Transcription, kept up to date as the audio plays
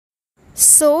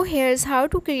So here's how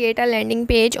to create a landing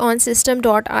page on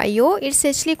system.io. It's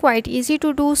actually quite easy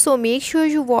to do, so make sure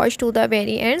you watch to the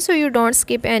very end so you don't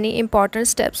skip any important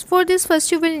steps. For this,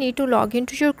 first you will need to log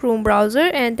into your Chrome browser,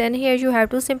 and then here you have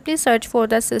to simply search for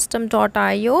the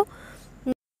system.io.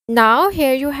 Now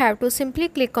here you have to simply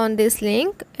click on this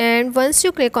link, and once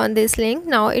you click on this link,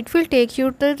 now it will take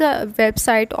you to the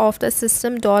website of the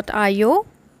system.io.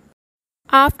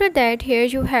 After that, here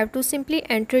you have to simply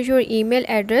enter your email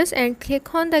address and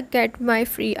click on the get my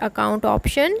free account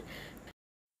option.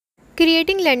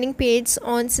 Creating landing pages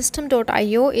on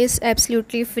system.io is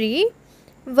absolutely free.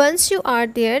 Once you are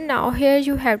there, now here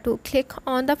you have to click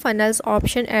on the funnels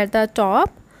option at the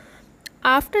top.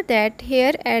 After that,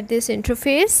 here at this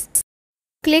interface,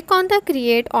 click on the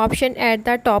create option at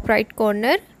the top right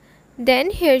corner.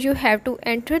 Then here you have to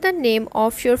enter the name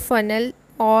of your funnel,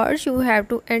 or you have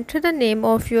to enter the name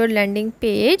of your landing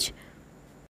page.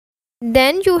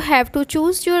 Then you have to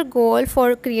choose your goal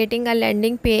for creating a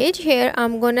landing page. Here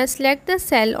I'm gonna select the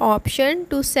sell option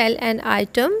to sell an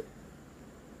item.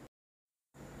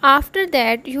 After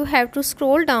that, you have to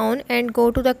scroll down and go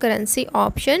to the currency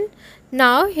option.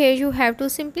 Now here you have to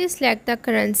simply select the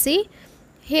currency.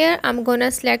 Here I'm gonna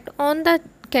select on the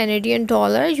Canadian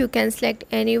dollar. You can select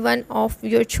any one of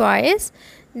your choice.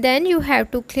 Then you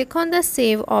have to click on the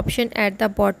save option at the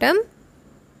bottom.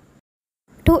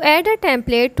 To add a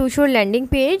template to your landing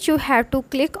page, you have to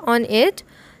click on it.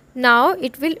 Now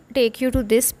it will take you to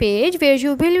this page where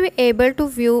you will be able to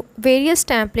view various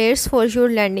templates for your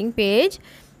landing page.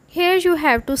 Here you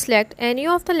have to select any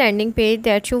of the landing page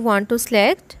that you want to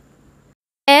select.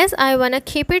 As I wanna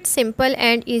keep it simple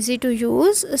and easy to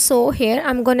use, so here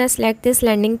I'm gonna select this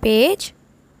landing page.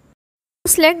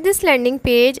 To select this landing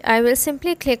page, I will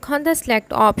simply click on the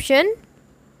select option.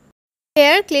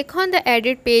 Here click on the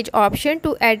edit page option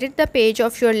to edit the page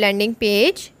of your landing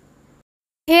page.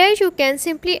 Here you can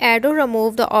simply add or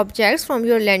remove the objects from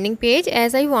your landing page.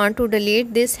 As I want to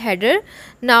delete this header,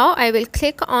 now I will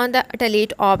click on the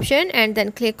delete option and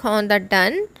then click on the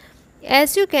done.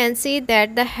 As you can see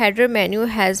that the header menu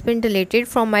has been deleted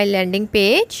from my landing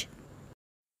page.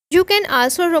 You can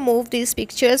also remove these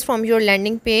pictures from your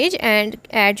landing page and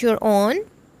add your own.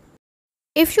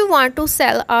 If you want to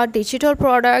sell a digital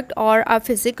product or a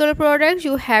physical product,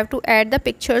 you have to add the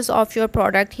pictures of your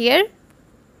product here.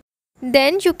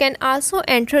 Then you can also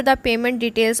enter the payment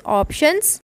details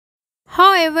options.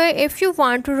 However, if you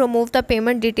want to remove the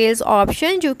payment details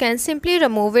option, you can simply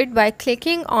remove it by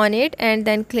clicking on it and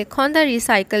then click on the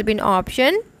recycle bin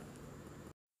option.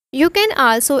 You can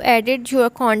also edit your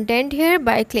content here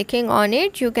by clicking on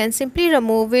it. You can simply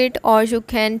remove it or you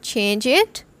can change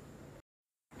it.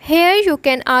 Here you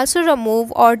can also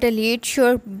remove or delete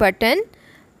your button,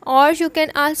 or you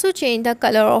can also change the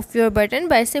color of your button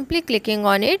by simply clicking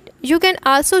on it. You can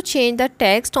also change the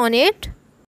text on it.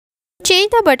 To change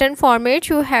the button format,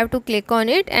 you have to click on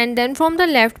it, and then from the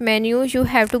left menu you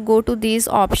have to go to these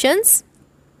options.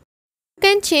 You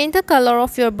can change the color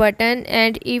of your button,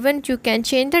 and even you can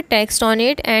change the text on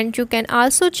it, and you can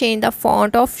also change the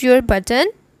font of your button.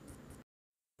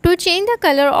 To change the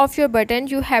color of your button,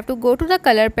 you have to go to the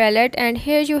color palette, and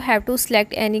here you have to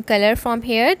select any color from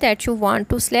here that you want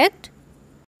to select.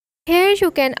 Here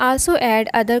you can also add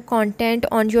other content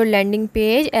on your landing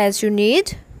page as you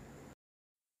need.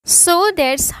 So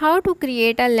that's how to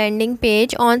create a landing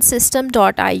page on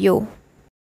system.io.